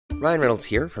Ryan Reynolds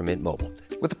here from Mint Mobile.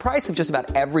 With the price of just about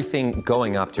everything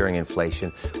going up during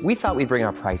inflation, we thought we'd bring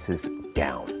our prices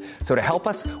down. So to help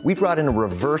us, we brought in a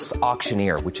reverse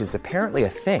auctioneer, which is apparently a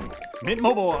thing. Mint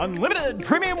Mobile Unlimited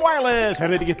Premium Wireless. How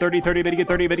to get 30, 30, bit to get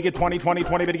 30, bit to get 20, 20,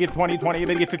 20, bit to get 20, 20,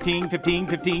 bit to get 15, 15,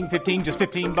 15, 15, just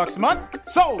 $15 a month?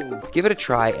 Sold! Give it a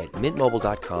try at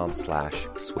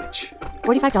mintmobile.com/switch.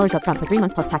 $45 up front for 3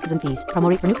 months plus taxes and fees. Promo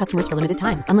rate for new customers for limited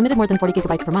time. Unlimited more than 40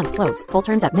 gigabytes per month. Slows full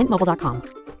terms at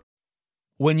mintmobile.com.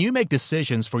 When you make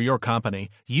decisions for your company,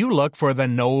 you look for the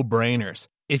no-brainers.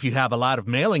 If you have a lot of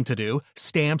mailing to do,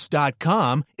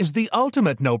 Stamps.com is the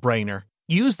ultimate no-brainer.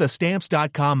 Use the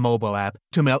Stamps.com mobile app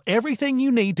to mail everything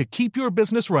you need to keep your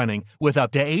business running with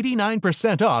up to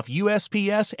 89% off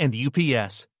USPS and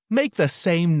UPS. Make the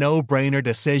same no-brainer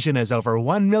decision as over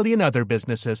 1 million other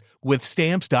businesses with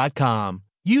Stamps.com.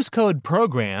 Use code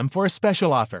PROGRAM for a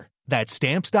special offer. That's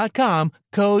Stamps.com,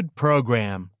 code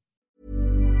PROGRAM.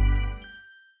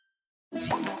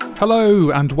 Hello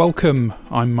and welcome.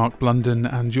 I'm Mark Blunden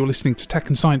and you're listening to Tech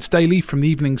and Science Daily from the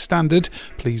Evening Standard.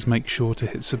 Please make sure to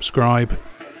hit subscribe.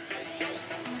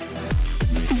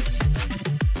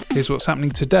 Here's what's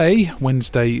happening today,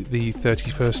 Wednesday the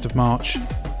 31st of March.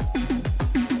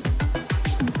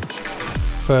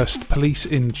 First, police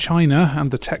in China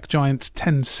and the tech giant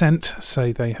Tencent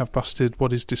say they have busted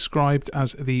what is described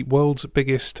as the world's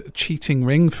biggest cheating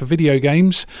ring for video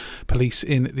games. Police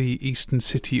in the eastern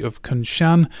city of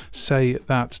Kunshan say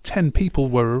that 10 people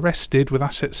were arrested with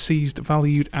assets seized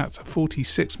valued at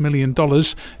 $46 million,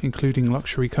 including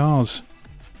luxury cars.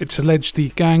 It's alleged the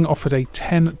gang offered a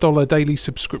 $10 daily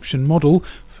subscription model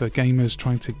for gamers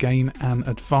trying to gain an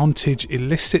advantage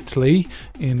illicitly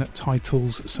in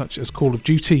titles such as Call of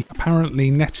Duty,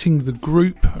 apparently netting the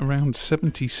group around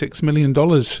 $76 million.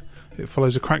 It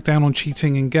follows a crackdown on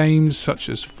cheating in games such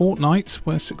as Fortnite,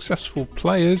 where successful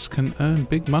players can earn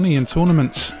big money in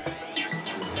tournaments.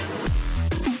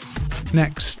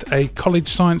 Next, a college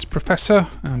science professor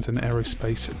and an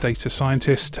aerospace data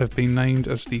scientist have been named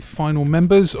as the final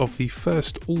members of the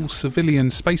first all-civilian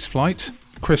spaceflight.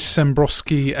 Chris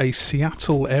Sembrowski, a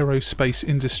Seattle aerospace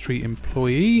industry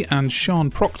employee, and Sean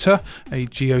Proctor, a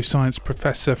geoscience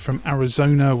professor from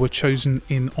Arizona, were chosen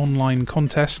in online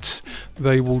contests.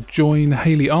 They will join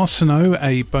Haley Arsenault,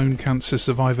 a bone cancer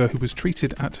survivor who was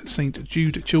treated at St.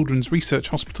 Jude Children's Research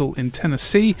Hospital in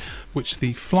Tennessee, which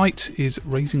the flight is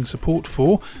raising support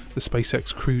for. The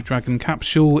SpaceX Crew Dragon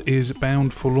capsule is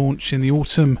bound for launch in the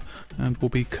autumn and will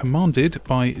be commanded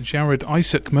by Jared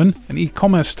Isaacman, an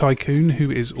e-commerce tycoon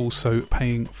who is also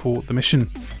paying for the mission.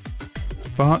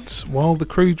 But while the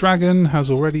Crew Dragon has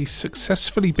already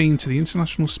successfully been to the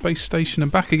International Space Station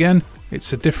and back again,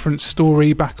 it's a different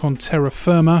story back on terra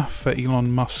firma for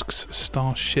Elon Musk's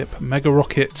Starship mega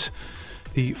rocket.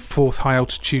 The fourth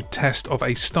high-altitude test of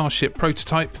a Starship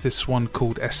prototype, this one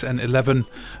called SN11,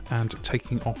 and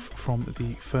taking off from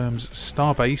the firm's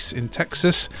starbase in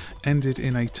Texas, ended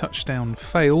in a touchdown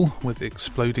fail with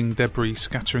exploding debris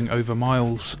scattering over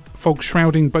miles. Fog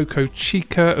shrouding Boca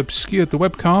Chica obscured the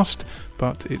webcast,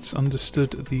 but it's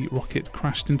understood the rocket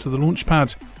crashed into the launch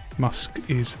pad. Musk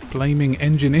is blaming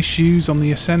engine issues on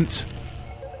the ascent.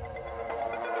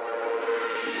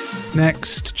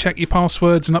 Next, check your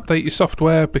passwords and update your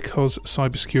software because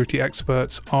cybersecurity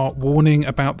experts are warning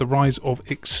about the rise of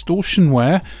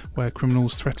extortionware, where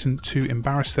criminals threaten to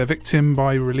embarrass their victim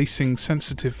by releasing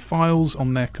sensitive files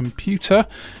on their computer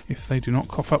if they do not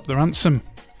cough up the ransom.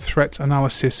 Threat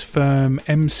analysis firm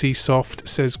MCSoft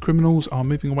says criminals are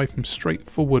moving away from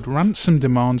straightforward ransom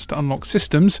demands to unlock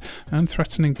systems and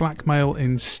threatening blackmail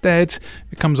instead.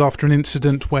 It comes after an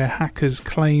incident where hackers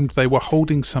claimed they were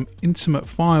holding some intimate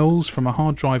files from a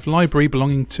hard drive library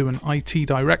belonging to an IT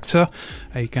director.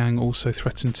 A gang also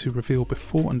threatened to reveal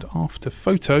before and after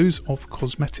photos of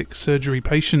cosmetic surgery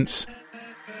patients.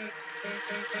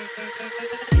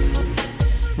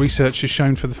 Research has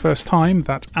shown for the first time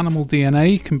that animal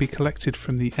DNA can be collected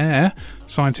from the air.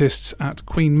 Scientists at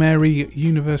Queen Mary,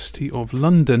 University of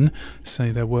London,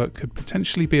 say their work could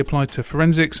potentially be applied to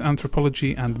forensics,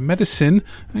 anthropology and medicine,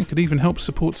 and could even help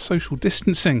support social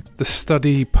distancing. The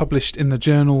study, published in the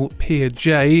journal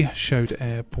PeerJ, showed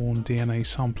airborne DNA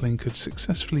sampling could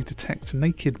successfully detect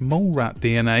naked mole rat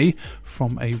DNA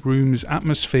from a room's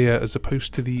atmosphere as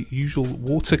opposed to the usual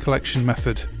water collection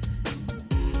method.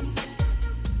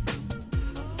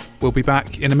 We'll be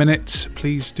back in a minute.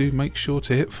 Please do make sure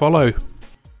to hit follow.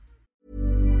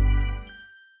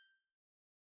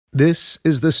 This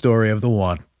is the story of the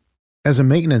one. As a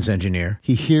maintenance engineer,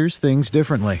 he hears things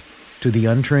differently. To the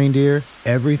untrained ear,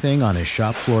 everything on his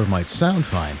shop floor might sound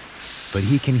fine, but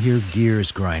he can hear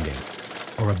gears grinding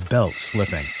or a belt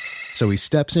slipping. So he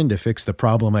steps in to fix the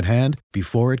problem at hand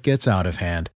before it gets out of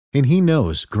hand. And he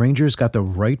knows Grainger's got the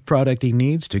right product he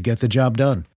needs to get the job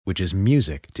done, which is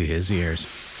music to his ears.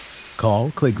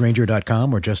 Call, click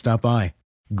Grainger.com, or just stop by.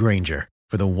 Grainger,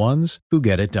 for the ones who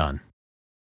get it done.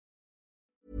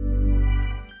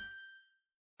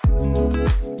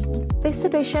 This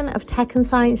edition of Tech and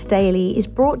Science Daily is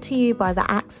brought to you by the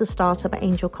AXA Startup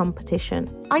Angel Competition.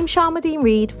 I'm Sharmadean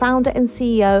Reid, founder and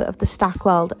CEO of the Stack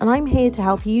World, and I'm here to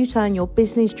help you turn your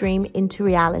business dream into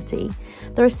reality.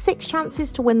 There are 6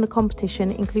 chances to win the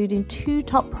competition, including 2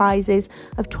 top prizes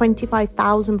of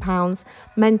 £25,000,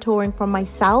 mentoring from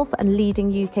myself and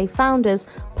leading UK founders,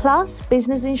 plus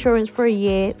business insurance for a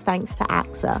year thanks to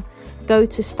AXA. Go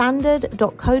to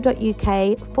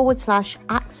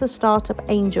standard.co.uk/AXA Startup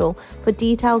Angel for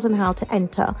details on how to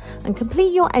enter, and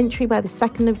complete your entry by the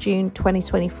 2nd of June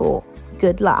 2024.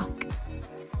 Good luck.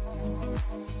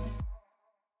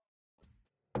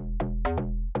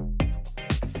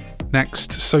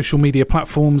 Next, social media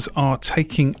platforms are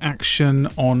taking action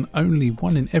on only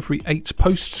 1 in every 8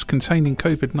 posts containing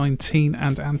COVID-19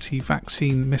 and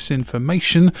anti-vaccine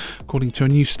misinformation, according to a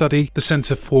new study. The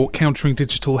Centre for Countering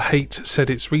Digital Hate said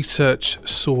its research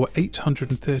saw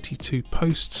 832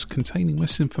 posts containing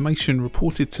misinformation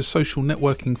reported to social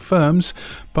networking firms,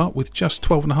 but with just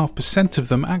 12.5% of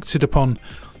them acted upon.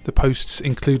 The posts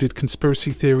included conspiracy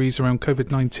theories around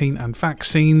COVID-19 and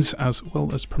vaccines, as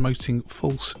well as promoting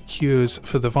false cures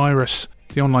for the virus.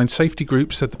 The online safety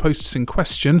group said the posts in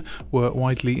question were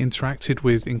widely interacted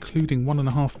with, including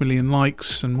 1.5 million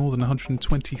likes and more than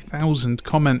 120,000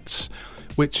 comments,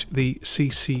 which the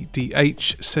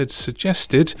CCDH said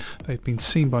suggested they'd been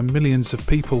seen by millions of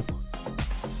people.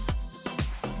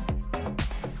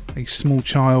 A small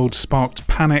child sparked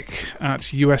panic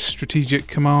at US Strategic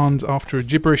Command after a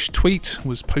gibberish tweet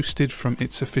was posted from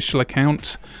its official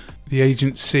account. The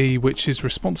agency, which is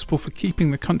responsible for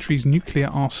keeping the country's nuclear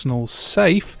arsenal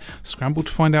safe, scrambled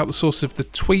to find out the source of the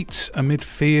tweet amid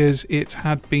fears it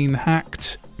had been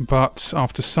hacked. But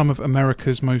after some of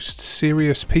America's most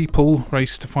serious people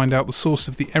raced to find out the source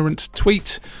of the errant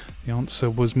tweet, the answer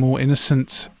was more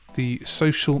innocent. The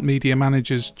social media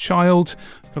manager's child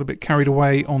got a bit carried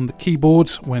away on the keyboard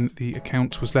when the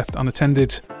account was left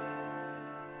unattended.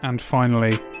 And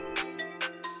finally,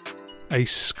 a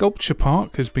sculpture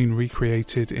park has been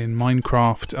recreated in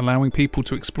Minecraft, allowing people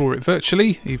to explore it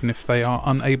virtually, even if they are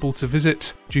unable to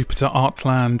visit. Jupiter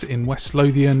Artland in West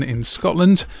Lothian in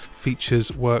Scotland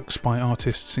features works by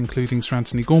artists including Sir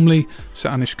Anthony Gormley,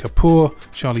 Sir Anish Kapoor,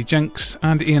 Charlie Jenks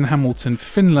and Ian Hamilton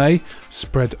Finlay,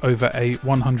 spread over a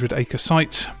 100-acre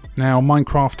site. Now,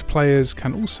 Minecraft players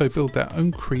can also build their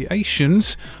own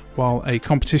creations, while a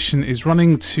competition is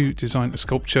running to design a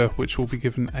sculpture which will be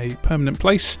given a permanent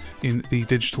place in the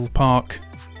digital park.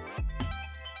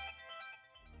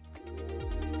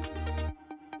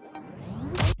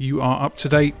 You are up to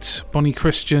date. Bonnie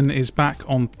Christian is back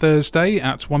on Thursday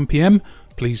at 1 p.m.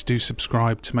 Please do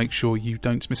subscribe to make sure you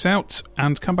don't miss out,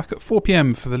 and come back at 4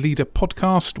 p.m. for the Leader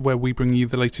podcast, where we bring you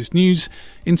the latest news,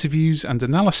 interviews and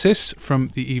analysis from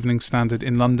the Evening Standard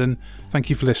in London. Thank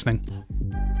you for listening.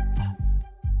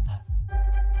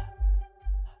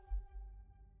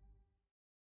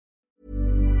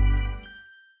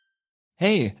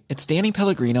 Hey, it's Danny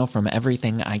Pellegrino from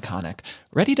Everything Iconic.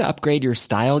 Ready to upgrade your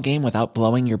style game without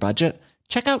blowing your budget?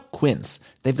 Check out Quince.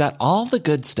 They've got all the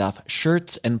good stuff,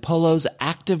 shirts and polos,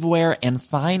 activewear, and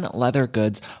fine leather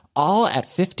goods, all at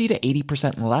 50 to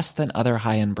 80% less than other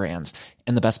high-end brands.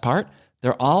 And the best part?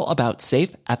 They're all about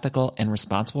safe, ethical, and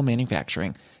responsible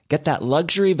manufacturing. Get that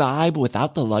luxury vibe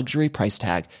without the luxury price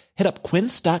tag. Hit up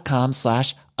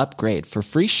quince.com/upgrade for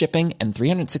free shipping and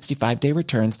 365-day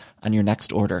returns on your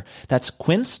next order. That's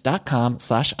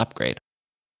quince.com/upgrade.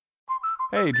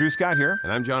 Hey, Drew Scott here,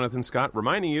 and I'm Jonathan Scott,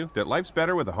 reminding you that life's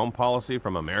better with a home policy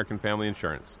from American Family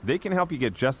Insurance. They can help you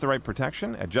get just the right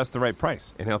protection at just the right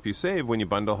price and help you save when you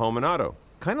bundle home and auto.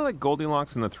 Kind of like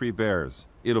Goldilocks and the Three Bears.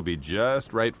 It'll be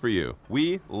just right for you.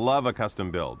 We love a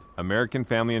custom build. American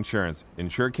Family Insurance.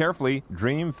 Insure carefully,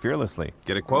 dream fearlessly.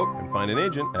 Get a quote and find an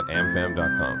agent at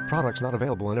amfam.com. Products not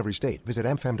available in every state. Visit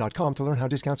amfam.com to learn how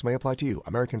discounts may apply to you.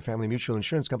 American Family Mutual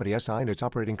Insurance Company, SI, and its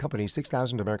operating company,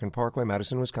 6000 American Parkway,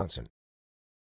 Madison, Wisconsin.